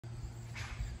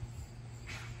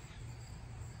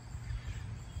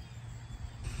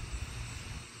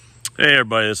Hey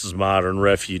everybody, this is Modern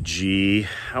Refugee.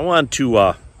 I want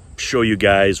to show you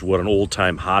guys what an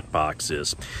old-time hot box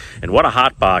is. And what a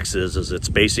hot box is it's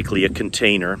basically a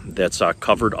container that's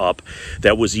covered up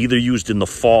that was either used in the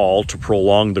fall to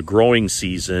prolong the growing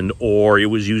season, or it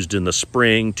was used in the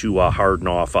spring to harden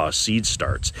off seed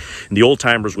starts. And the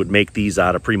old-timers would make these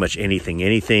out of pretty much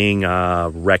anything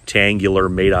rectangular,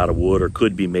 made out of wood, or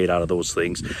could be made out of those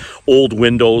things. Old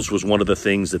windows was one of the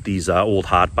things that these old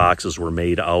hot boxes were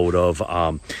made out of.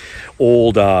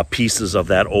 Old pieces of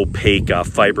that opaque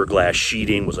fiberglass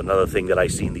sheeting was another thing that I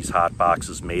seen these hot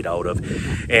boxes made out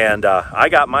of. And I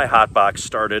got my hot box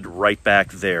started right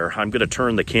back there. I'm going to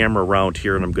turn the camera around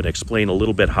here and I'm going to explain a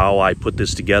little bit how I put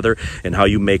this together and how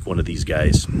you make one of these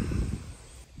guys.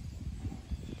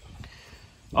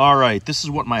 All right, this is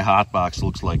what my hot box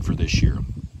looks like for this year.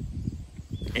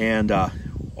 And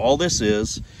all this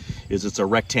is it's a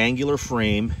rectangular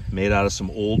frame made out of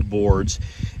some old boards,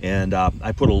 and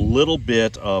I put a little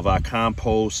bit of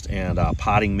compost and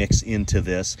potting mix into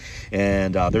this,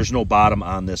 and there's no bottom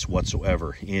on this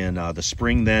whatsoever. In the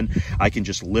spring then I can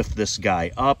just lift this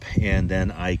guy up, and then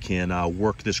I can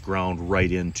work this ground right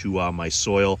into my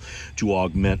soil to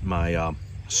augment my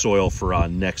soil for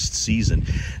next season.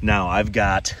 Now I've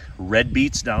got red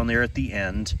beets down there at the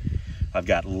end. I've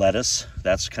got lettuce.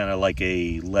 That's kind of like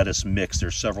a lettuce mix.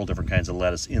 There's several different kinds of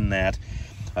lettuce in that.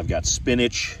 I've got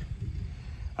spinach.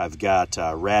 I've got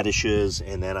radishes,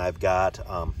 and then I've got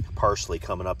parsley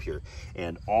coming up here.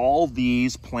 And all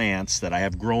these plants that I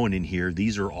have growing in here,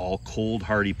 these are all cold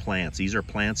hardy plants. These are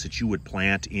plants that you would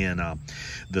plant in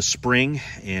the spring,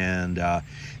 and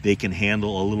they can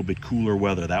handle a little bit cooler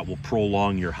weather. That will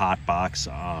prolong your hot box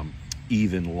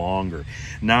even longer.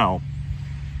 Now,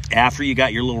 after you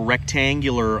got your little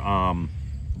rectangular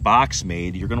box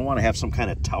made, you're going to want to have some kind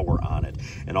of tower on it.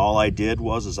 And all I did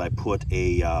was I put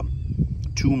a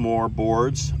 2 more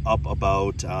boards up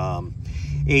about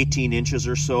 18 inches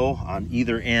or so on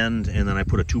either end, and then I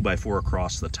put a 2x4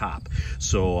 across the top.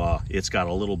 So it's got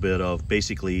a little bit of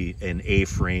basically an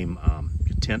A-frame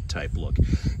tent type look.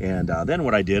 And then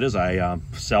what I did is I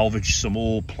salvaged some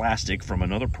old plastic from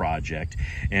another project,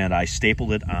 and I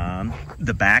stapled it on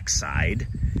the back side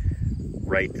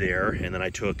right there. And then I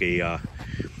took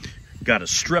got a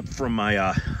strip from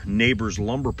my neighbor's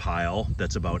lumber pile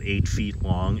that's about 8 feet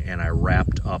long, and I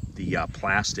wrapped up the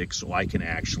plastic so I can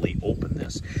actually open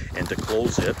this. And to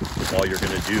close it, all you're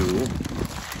going to do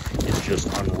is just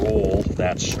unroll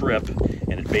that strip,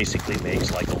 and it basically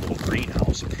makes like a little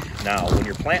greenhouse. Now, when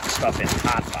you're planting stuff in a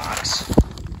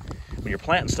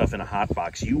hot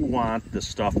box, you want the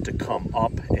stuff to come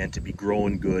up and to be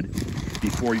growing good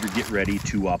before you get ready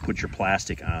to put your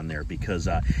plastic on there, because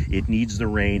it needs the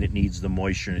rain, it needs the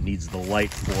moisture, and it needs the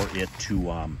light for it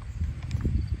to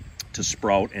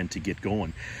sprout and to get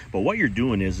going. But what you're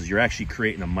doing is you're actually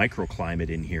creating a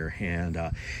microclimate in here, and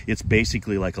it's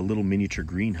basically like a little miniature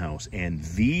greenhouse. And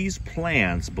these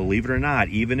plants, believe it or not,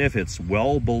 even if it's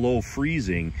well below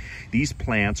freezing, these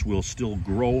plants will still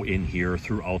grow in here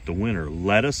throughout the winter.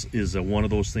 Lettuce is one of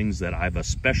those things that I've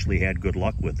especially had good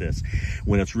luck with this.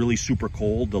 When it's really super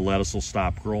cold, the lettuce will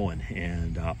stop growing,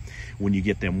 and when you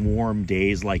get them warm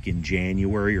days like in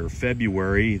January or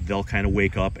February, they'll kind of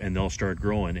wake up and they'll start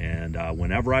growing. And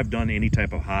whenever I've done any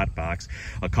type of hot box,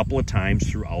 a couple of times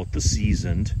throughout the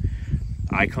season,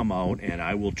 I come out and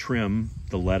I will trim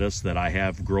the lettuce that I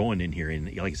have growing in here.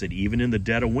 And like I said, even in the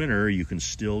dead of winter, you can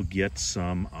still get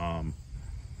some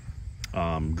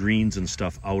greens and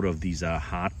stuff out of these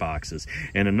hot boxes.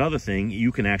 And another thing,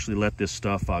 you can actually let this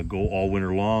stuff go all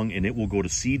winter long, and it will go to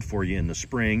seed for you in the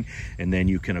spring. And then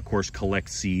you can, of course, collect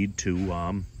seed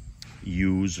to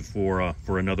use for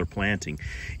another planting,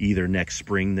 either next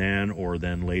spring then, or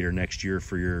then later next year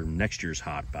for your next year's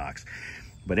hot box.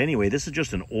 But anyway, this is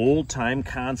just an old-time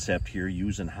concept here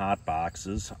using hot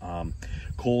boxes.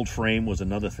 Cold frame was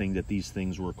another thing that these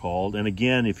things were called. And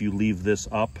again, if you leave this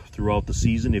up throughout the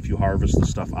season, if you harvest the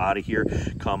stuff out of here,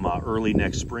 come early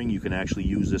next spring, you can actually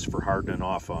use this for hardening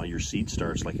off your seed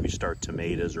starts, like if you start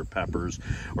tomatoes or peppers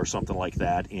or something like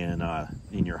that in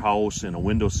your house, in a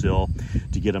windowsill,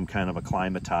 to get them kind of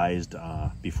acclimatized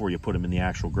before you put them in the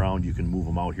actual ground. You can move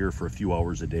them out here for a few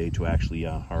hours a day to actually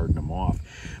harden them off.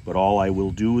 But all I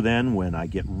will do then when I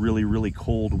get really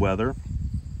cold weather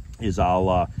is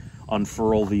I'll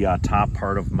unfurl the top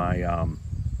part of my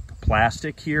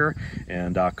plastic here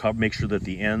and make sure that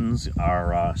the ends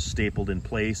are stapled in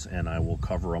place, and I will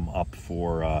cover them up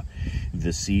for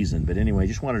this season. But anyway, I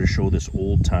just wanted to show this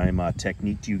old-time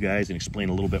technique to you guys and explain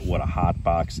a little bit what a hot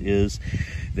box is.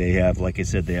 They have, like I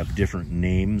said, they have different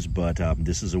names, but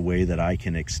this is a way that I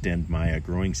can extend my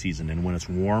growing season. And when it's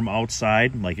warm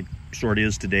outside, like it sort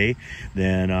is today,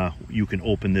 then you can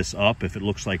open this up. If it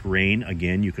looks like rain,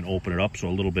 again, you can open it up so a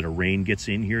little bit of rain gets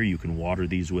in here. You can water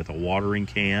these with a watering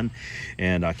can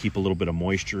and keep a little bit of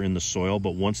moisture in the soil.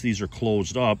 But once these are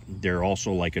closed up, they're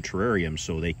also like a terrarium,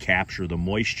 so they capture the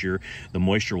moisture. The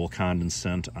moisture will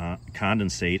condensate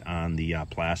on the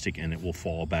plastic, and it will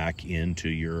fall back into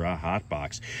your hot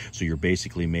box. So you're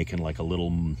basically making like a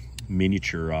little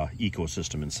miniature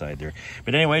ecosystem inside there.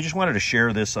 But anyway, I just wanted to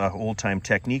share this old-time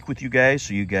technique with you guys,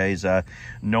 so you guys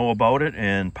know about it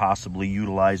and possibly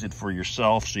utilize it for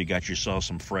yourself, so you got yourself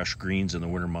some fresh greens in the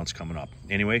winter months coming up.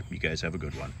 Anyway, you guys have a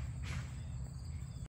good one.